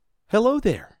Hello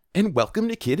there, and welcome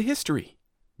to Kid History.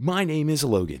 My name is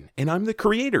Logan, and I'm the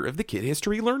creator of the Kid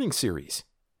History Learning Series.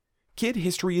 Kid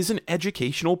History is an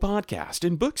educational podcast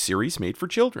and book series made for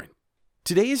children.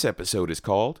 Today's episode is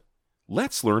called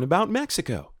Let's Learn About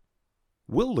Mexico.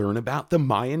 We'll learn about the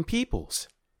Mayan peoples,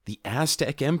 the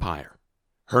Aztec Empire,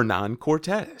 Hernan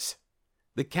Cortez,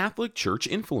 the Catholic Church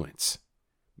influence,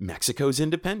 Mexico's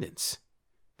independence,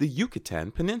 the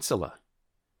Yucatan Peninsula,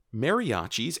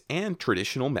 mariachis and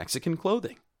traditional Mexican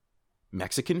clothing,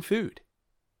 Mexican food,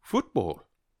 football,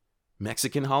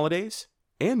 Mexican holidays,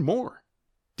 and more.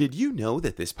 Did you know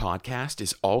that this podcast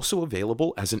is also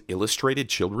available as an illustrated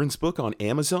children's book on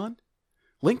Amazon?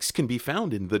 Links can be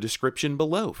found in the description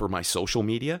below for my social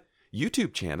media,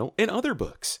 YouTube channel, and other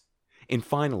books. And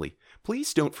finally,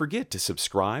 please don't forget to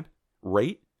subscribe,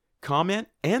 rate, comment,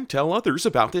 and tell others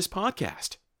about this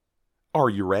podcast. Are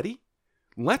you ready?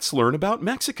 Let's learn about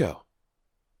Mexico.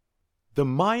 The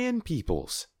Mayan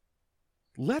peoples.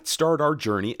 Let's start our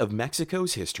journey of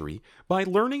Mexico's history by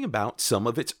learning about some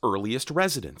of its earliest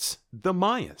residents, the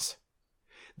Mayas.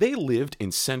 They lived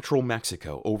in central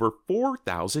Mexico over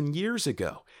 4,000 years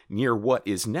ago, near what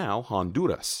is now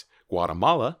Honduras,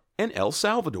 Guatemala, and El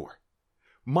Salvador.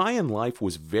 Mayan life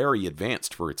was very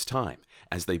advanced for its time,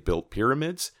 as they built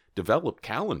pyramids, developed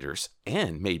calendars,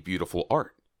 and made beautiful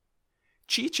art.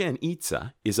 Chichen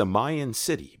Itza is a Mayan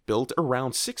city built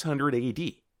around 600 AD.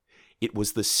 It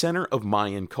was the center of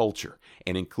Mayan culture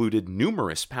and included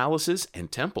numerous palaces and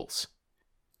temples.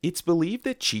 It's believed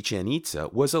that Chichen Itza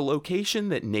was a location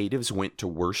that natives went to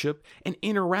worship and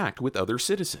interact with other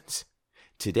citizens.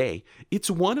 Today,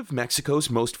 it's one of Mexico's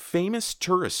most famous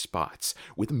tourist spots,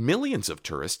 with millions of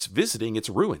tourists visiting its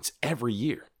ruins every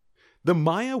year. The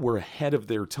Maya were ahead of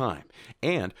their time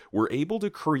and were able to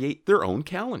create their own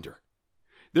calendar.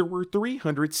 There were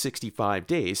 365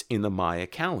 days in the Maya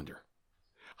calendar.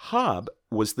 Hab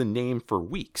was the name for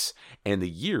weeks, and the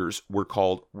years were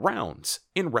called rounds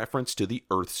in reference to the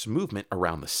Earth's movement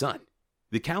around the sun.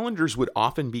 The calendars would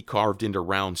often be carved into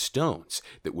round stones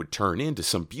that would turn into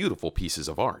some beautiful pieces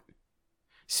of art.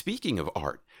 Speaking of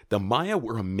art, the Maya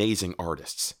were amazing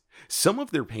artists. Some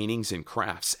of their paintings and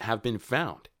crafts have been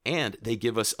found, and they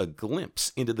give us a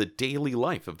glimpse into the daily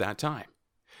life of that time.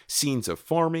 Scenes of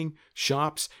farming,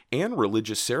 shops, and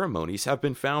religious ceremonies have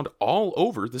been found all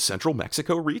over the central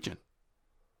Mexico region.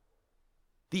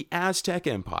 The Aztec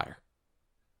Empire.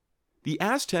 The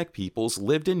Aztec peoples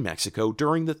lived in Mexico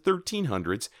during the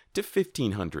 1300s to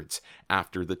 1500s,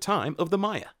 after the time of the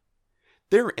Maya.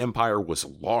 Their empire was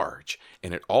large,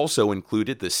 and it also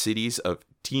included the cities of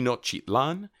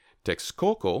Tenochtitlan,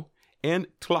 Texcoco, and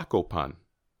Tlacopan.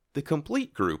 The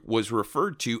complete group was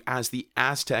referred to as the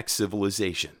Aztec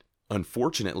civilization.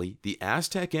 Unfortunately, the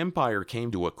Aztec Empire came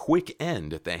to a quick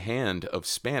end at the hand of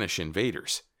Spanish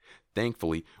invaders.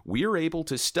 Thankfully, we are able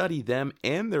to study them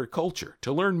and their culture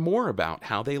to learn more about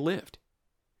how they lived.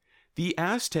 The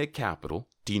Aztec capital,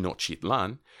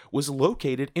 Tenochtitlan, was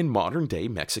located in modern-day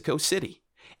Mexico City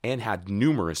and had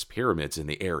numerous pyramids in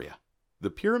the area. The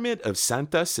Pyramid of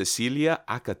Santa Cecilia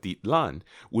Acatitlan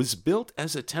was built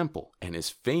as a temple and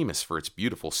is famous for its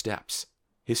beautiful steps.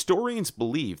 Historians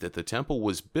believe that the temple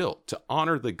was built to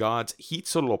honor the gods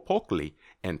Huitzilopochtli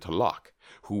and Tlaloc,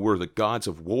 who were the gods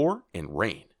of war and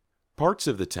rain. Parts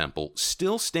of the temple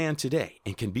still stand today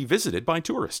and can be visited by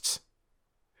tourists.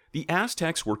 The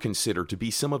Aztecs were considered to be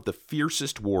some of the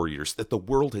fiercest warriors that the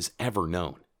world has ever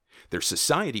known. Their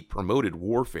society promoted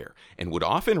warfare and would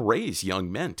often raise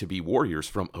young men to be warriors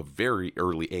from a very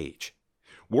early age.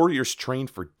 Warriors trained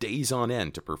for days on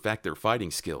end to perfect their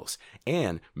fighting skills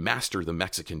and master the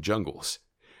Mexican jungles.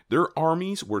 Their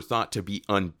armies were thought to be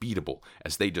unbeatable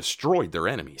as they destroyed their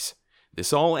enemies.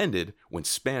 This all ended when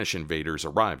Spanish invaders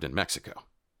arrived in Mexico.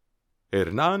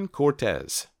 Hernan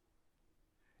Cortez.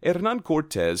 Hernan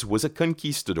Cortez was a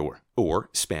conquistador, or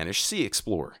Spanish sea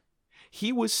explorer.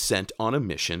 He was sent on a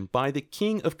mission by the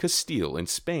King of Castile in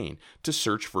Spain to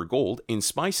search for gold and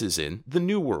spices in the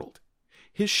New World.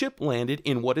 His ship landed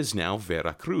in what is now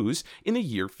Veracruz in the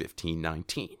year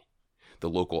 1519. The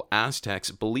local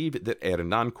Aztecs believed that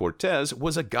Hernan Cortez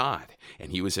was a god,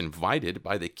 and he was invited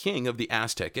by the king of the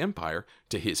Aztec Empire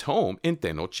to his home in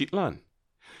Tenochtitlan.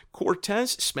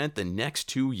 Cortez spent the next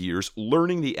 2 years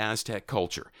learning the Aztec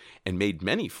culture and made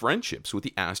many friendships with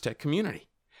the Aztec community.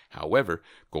 However,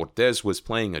 Cortez was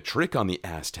playing a trick on the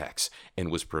Aztecs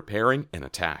and was preparing an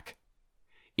attack.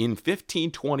 In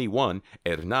 1521,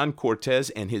 Hernan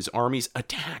Cortez and his armies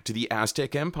attacked the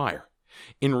Aztec Empire.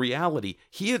 In reality,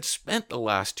 he had spent the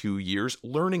last 2 years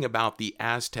learning about the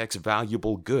Aztecs'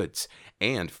 valuable goods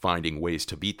and finding ways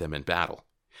to beat them in battle.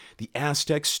 The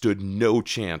Aztecs stood no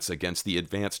chance against the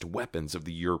advanced weapons of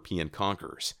the European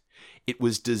conquerors. It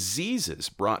was diseases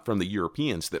brought from the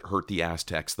Europeans that hurt the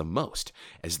Aztecs the most,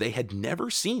 as they had never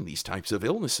seen these types of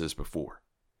illnesses before.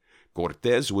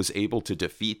 Cortés was able to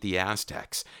defeat the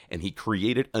Aztecs, and he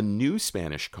created a new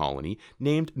Spanish colony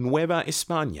named Nueva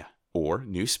España, or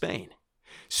New Spain.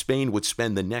 Spain would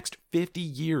spend the next 50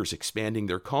 years expanding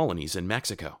their colonies in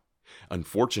Mexico.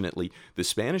 Unfortunately, the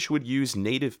Spanish would use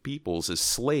native peoples as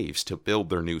slaves to build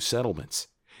their new settlements.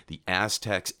 The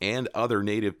Aztecs and other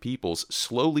native peoples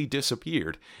slowly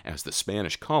disappeared as the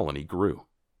Spanish colony grew.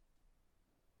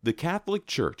 The Catholic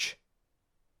Church.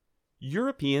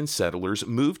 European settlers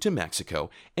moved to Mexico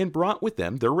and brought with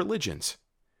them their religions.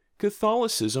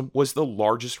 Catholicism was the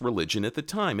largest religion at the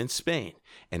time in Spain,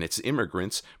 and its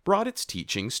immigrants brought its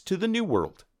teachings to the New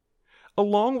World.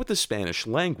 Along with the Spanish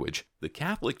language, the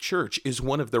Catholic Church is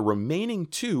one of the remaining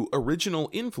two original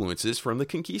influences from the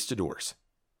conquistadors.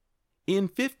 In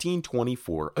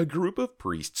 1524, a group of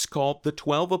priests called the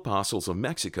 12 Apostles of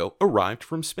Mexico arrived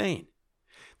from Spain.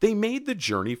 They made the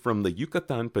journey from the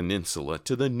Yucatan Peninsula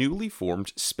to the newly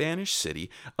formed Spanish city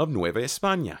of Nueva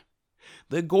España.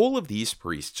 The goal of these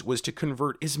priests was to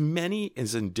convert as many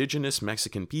as indigenous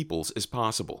Mexican peoples as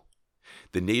possible.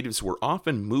 The natives were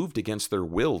often moved against their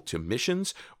will to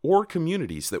missions or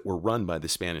communities that were run by the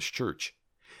Spanish Church.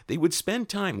 They would spend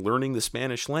time learning the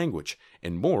Spanish language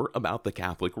and more about the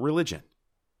Catholic religion.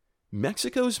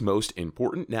 Mexico's most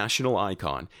important national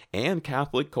icon and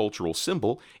Catholic cultural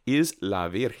symbol is La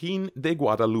Virgen de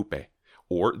Guadalupe,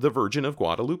 or the Virgin of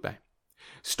Guadalupe.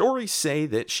 Stories say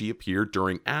that she appeared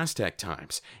during Aztec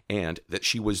times and that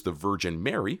she was the Virgin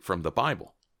Mary from the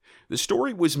Bible. The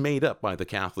story was made up by the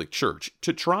Catholic Church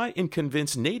to try and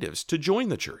convince natives to join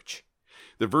the church.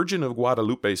 The Virgin of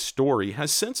Guadalupe's story has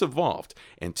since evolved,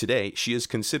 and today she is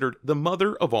considered the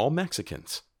mother of all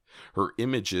Mexicans. Her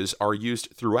images are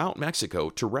used throughout Mexico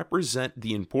to represent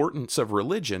the importance of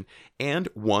religion and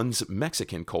one's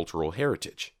Mexican cultural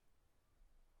heritage.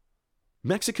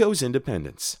 Mexico's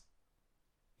independence.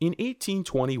 In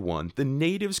 1821, the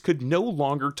natives could no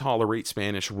longer tolerate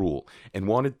Spanish rule and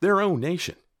wanted their own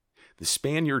nation. The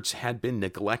Spaniards had been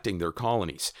neglecting their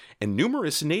colonies, and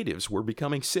numerous natives were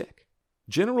becoming sick.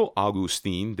 General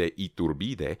Agustín de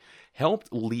Iturbide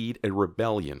helped lead a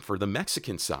rebellion for the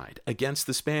Mexican side against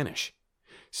the Spanish.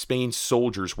 Spain's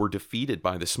soldiers were defeated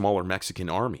by the smaller Mexican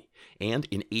army, and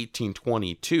in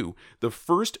 1822, the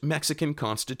first Mexican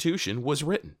constitution was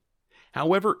written.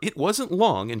 However, it wasn't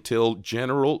long until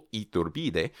General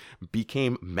Iturbide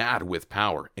became mad with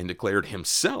power and declared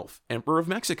himself Emperor of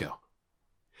Mexico.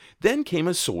 Then came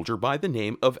a soldier by the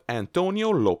name of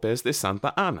Antonio López de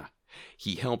Santa Anna.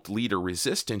 He helped lead a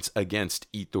resistance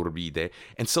against Iturbide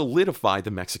and solidify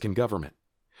the Mexican government.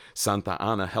 Santa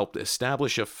Anna helped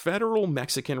establish a federal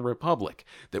Mexican republic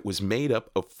that was made up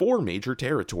of 4 major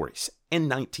territories and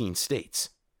 19 states.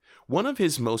 One of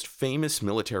his most famous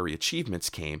military achievements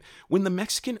came when the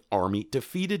Mexican army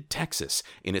defeated Texas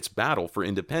in its battle for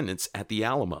independence at the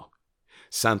Alamo.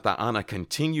 Santa Anna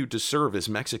continued to serve as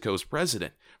Mexico's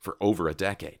president for over a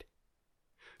decade.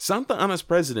 Santa Anna's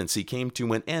presidency came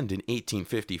to an end in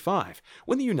 1855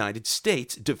 when the United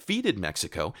States defeated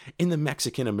Mexico in the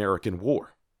Mexican-American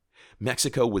War.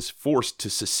 Mexico was forced to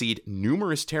cede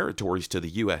numerous territories to the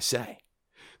USA.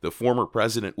 The former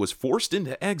president was forced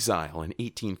into exile in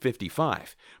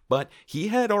 1855, but he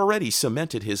had already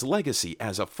cemented his legacy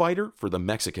as a fighter for the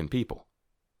Mexican people.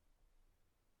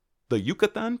 The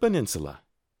Yucatan Peninsula.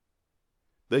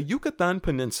 The Yucatan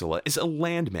Peninsula is a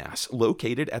landmass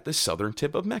located at the southern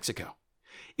tip of Mexico.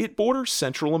 It borders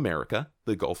Central America,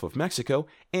 the Gulf of Mexico,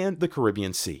 and the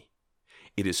Caribbean Sea.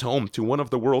 It is home to one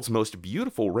of the world's most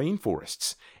beautiful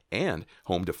rainforests and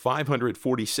home to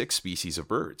 546 species of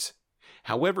birds.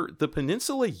 However, the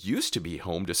peninsula used to be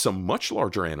home to some much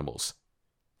larger animals: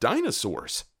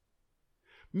 dinosaurs.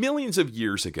 Millions of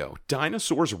years ago,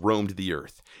 dinosaurs roamed the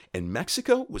earth, and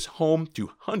Mexico was home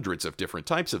to hundreds of different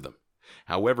types of them.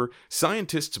 However,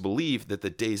 scientists believe that the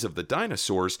days of the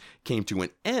dinosaurs came to an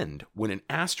end when an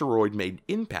asteroid made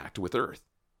impact with Earth.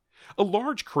 A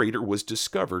large crater was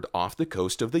discovered off the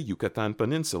coast of the Yucatan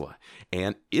Peninsula,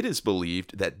 and it is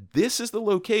believed that this is the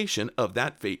location of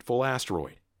that fateful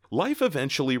asteroid. Life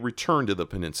eventually returned to the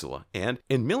peninsula, and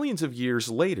millions of years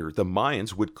later, the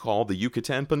Mayans would call the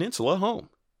Yucatan Peninsula home.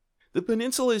 The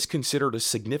peninsula is considered a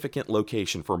significant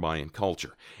location for Mayan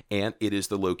culture, and it is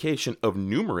the location of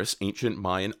numerous ancient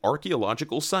Mayan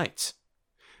archaeological sites.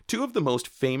 2 of the most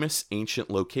famous ancient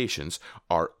locations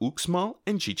are Uxmal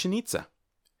and Chichen Itza.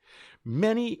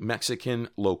 Many Mexican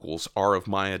locals are of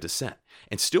Maya descent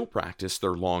and still practice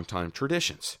their longtime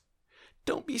traditions.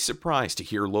 Don't be surprised to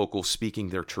hear locals speaking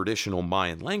their traditional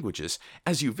Mayan languages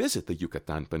as you visit the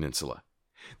Yucatan Peninsula.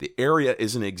 The area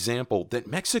is an example that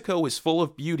Mexico is full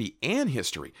of beauty and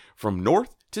history from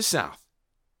north to south.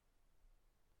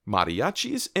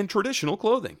 Mariachis and traditional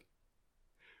clothing.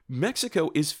 Mexico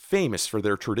is famous for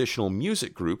their traditional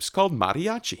music groups called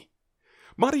mariachi.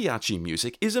 Mariachi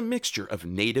music is a mixture of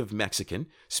native Mexican,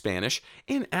 Spanish,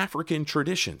 and African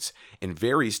traditions and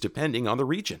varies depending on the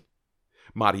region.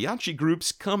 Mariachi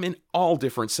groups come in all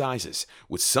different sizes,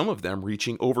 with some of them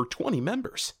reaching over 20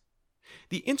 members.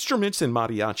 The instruments in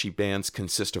mariachi bands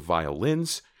consist of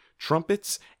violins,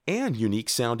 trumpets, and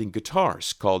unique-sounding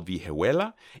guitars called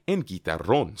vihuela and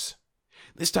guitarrones.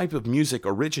 This type of music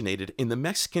originated in the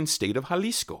Mexican state of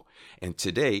Jalisco and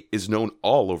today is known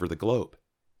all over the globe.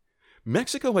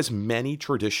 Mexico has many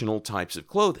traditional types of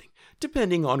clothing,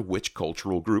 depending on which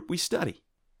cultural group we study.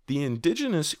 The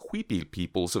indigenous Huipil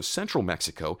peoples of central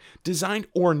Mexico designed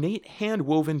ornate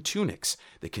hand-woven tunics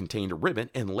that contained ribbon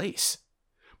and lace.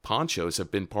 Ponchos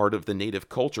have been part of the native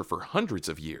culture for hundreds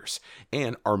of years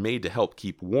and are made to help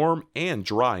keep warm and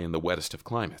dry in the wettest of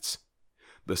climates.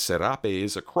 The serape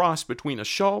is a cross between a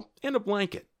shawl and a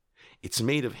blanket. It's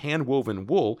made of hand-woven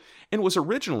wool and was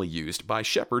originally used by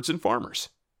shepherds and farmers.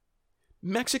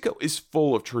 Mexico is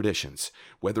full of traditions,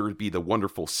 whether it be the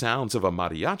wonderful sounds of a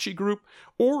mariachi group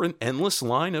or an endless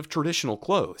line of traditional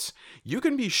clothes. You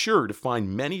can be sure to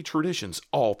find many traditions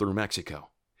all through Mexico.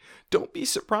 Don't be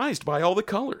surprised by all the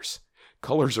colors.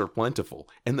 Colors are plentiful,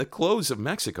 and the clothes of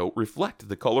Mexico reflect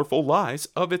the colorful lives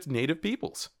of its native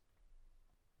peoples.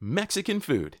 Mexican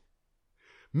food.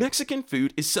 Mexican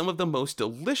food is some of the most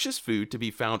delicious food to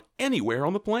be found anywhere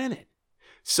on the planet.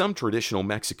 Some traditional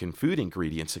Mexican food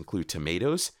ingredients include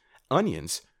tomatoes,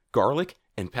 onions, garlic,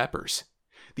 and peppers.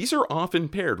 These are often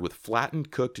paired with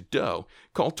flattened cooked dough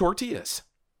called tortillas.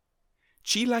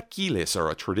 Chilaquiles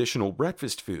are a traditional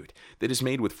breakfast food that is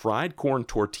made with fried corn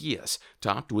tortillas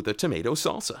topped with a tomato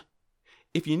salsa.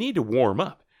 If you need to warm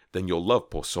up, then you'll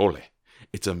love pozole.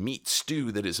 It's a meat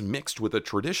stew that is mixed with a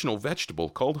traditional vegetable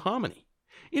called hominy.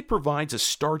 It provides a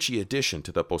starchy addition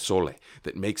to the pozole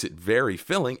that makes it very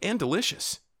filling and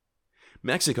delicious.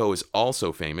 Mexico is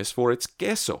also famous for its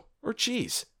queso, or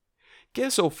cheese.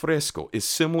 Queso fresco is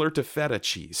similar to feta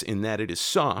cheese in that it is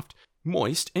soft,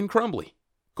 moist, and crumbly.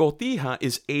 Cotija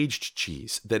is aged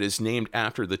cheese that is named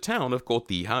after the town of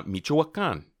Cotija,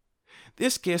 Michoacán.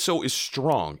 This queso is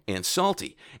strong and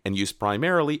salty and used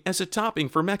primarily as a topping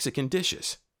for Mexican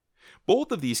dishes.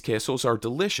 Both of these quesos are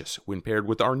delicious when paired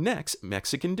with our next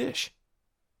Mexican dish.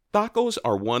 Tacos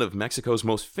are one of Mexico's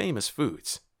most famous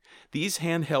foods. These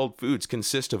handheld foods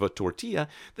consist of a tortilla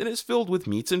that is filled with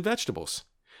meats and vegetables.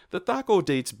 The taco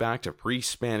dates back to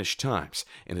pre-Spanish times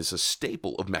and is a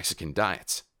staple of Mexican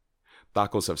diets.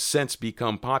 Tacos have since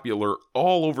become popular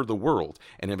all over the world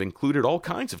and have included all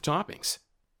kinds of toppings.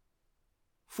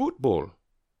 Football.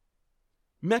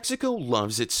 Mexico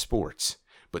loves its sports,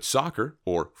 but soccer,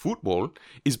 or football,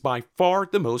 is by far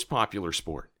the most popular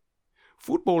sport.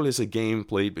 Football is a game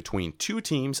played between two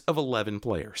teams of 11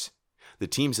 players. The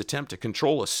teams attempt to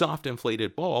control a soft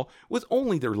inflated ball with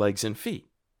only their legs and feet.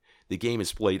 The game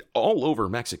is played all over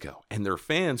Mexico, and their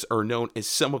fans are known as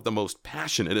some of the most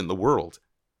passionate in the world.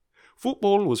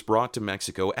 Football was brought to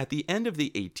Mexico at the end of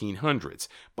the 1800s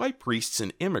by priests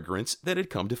and immigrants that had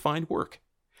come to find work.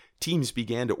 Teams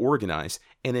began to organize,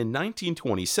 and in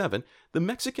 1927, the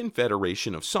Mexican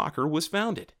Federation of Soccer was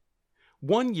founded.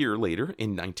 1 year later,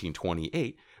 in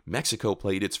 1928, Mexico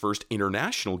played its first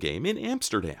international game in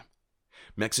Amsterdam.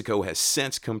 Mexico has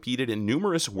since competed in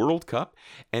numerous World Cup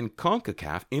and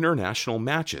CONCACAF international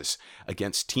matches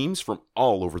against teams from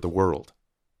all over the world.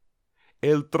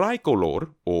 El Tricolor,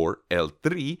 or El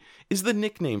Tri, is the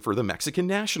nickname for the Mexican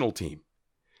national team.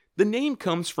 The name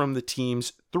comes from the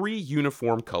team's three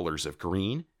uniform colors of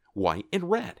green, white, and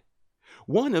red.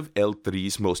 One of El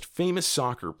Tri's most famous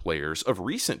soccer players of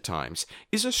recent times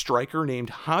is a striker named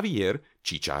Javier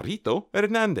Chicharito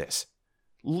Hernandez.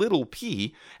 Little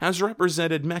P has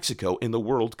represented Mexico in the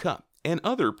World Cup and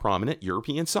other prominent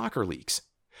European soccer leagues.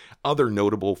 Other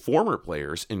notable former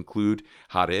players include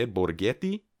Jared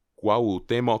Borghetti,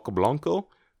 Cuauhtémoc Blanco,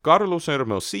 Carlos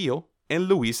Hermosillo, and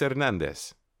Luis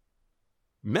Hernandez.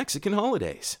 Mexican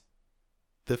holidays.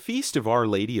 The Feast of Our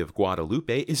Lady of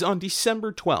Guadalupe is on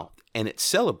December 12th, and it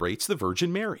celebrates the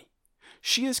Virgin Mary.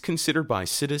 She is considered by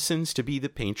citizens to be the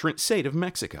patron saint of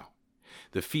Mexico.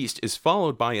 The feast is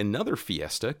followed by another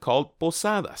fiesta called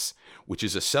Posadas, which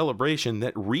is a celebration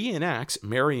that reenacts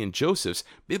Mary and Joseph's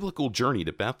biblical journey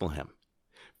to Bethlehem.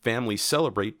 Families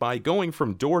celebrate by going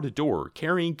from door to door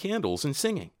carrying candles and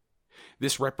singing.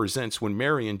 This represents when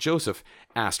Mary and Joseph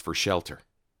asked for shelter.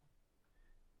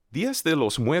 Días de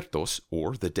los Muertos,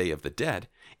 or the Day of the Dead,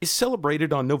 is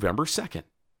celebrated on November 2nd.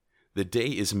 The day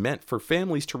is meant for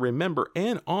families to remember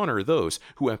and honor those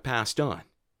who have passed on.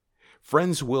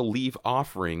 Friends will leave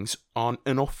offerings on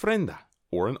an ofrenda,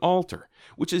 or an altar,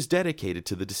 which is dedicated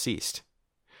to the deceased.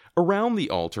 Around the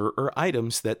altar are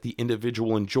items that the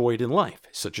individual enjoyed in life,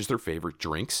 such as their favorite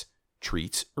drinks,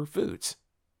 treats, or foods.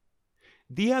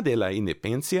 Día de la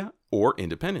Independencia, or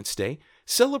Independence Day,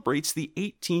 celebrates the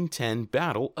 1810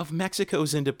 Battle of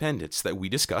Mexico's independence that we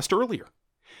discussed earlier.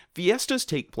 Fiestas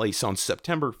take place on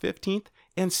September 15th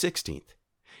and 16th.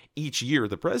 Each year,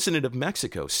 the President of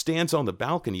Mexico stands on the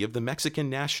balcony of the Mexican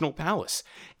National Palace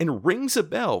and rings a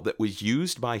bell that was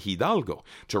used by Hidalgo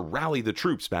to rally the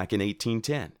troops back in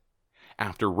 1810.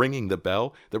 After ringing the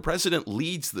bell, the president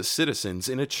leads the citizens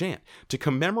in a chant to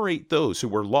commemorate those who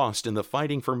were lost in the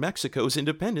fighting for Mexico's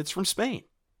independence from Spain.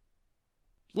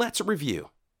 Let's review.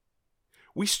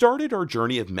 We started our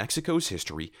journey of Mexico's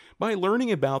history by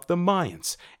learning about the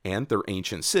Mayans and their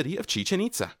ancient city of Chichen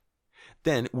Itza.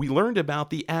 Then we learned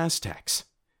about the Aztecs.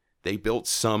 They built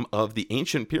some of the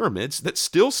ancient pyramids that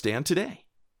still stand today.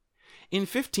 In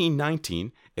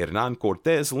 1519, Hernán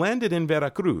Cortés landed in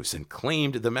Veracruz and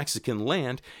claimed the Mexican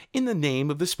land in the name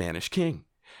of the Spanish king.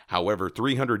 However,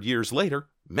 300 years later,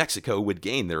 Mexico would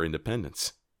gain their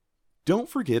independence. Don't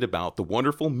forget about the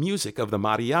wonderful music of the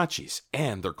mariachis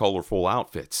and their colorful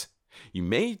outfits. You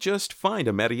may just find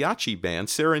a mariachi band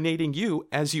serenading you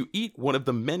as you eat one of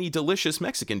the many delicious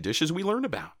Mexican dishes we learn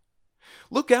about.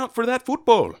 Look out for that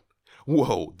football!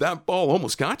 Whoa, that ball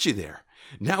almost got you there.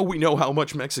 Now we know how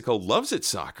much Mexico loves its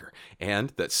soccer,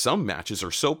 and that some matches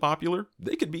are so popular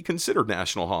they could be considered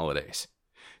national holidays.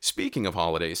 Speaking of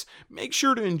holidays, make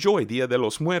sure to enjoy Dia de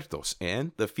los Muertos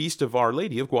and the Feast of Our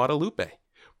Lady of Guadalupe.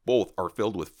 Both are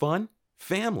filled with fun,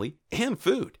 family, and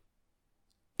food.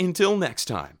 Until next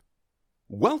time,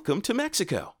 welcome to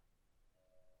Mexico!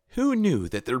 Who knew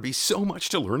that there'd be so much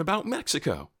to learn about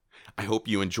Mexico? I hope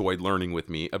you enjoyed learning with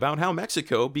me about how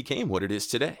Mexico became what it is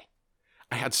today.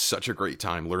 I had such a great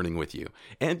time learning with you,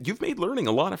 and you've made learning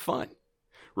a lot of fun.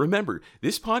 Remember,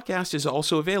 this podcast is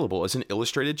also available as an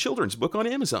illustrated children's book on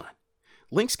Amazon.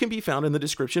 Links can be found in the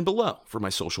description below for my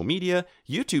social media,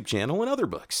 YouTube channel, and other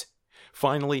books.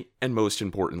 Finally, and most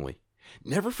importantly,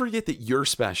 never forget that you're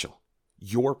special,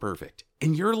 you're perfect,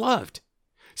 and you're loved.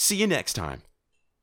 See you next time.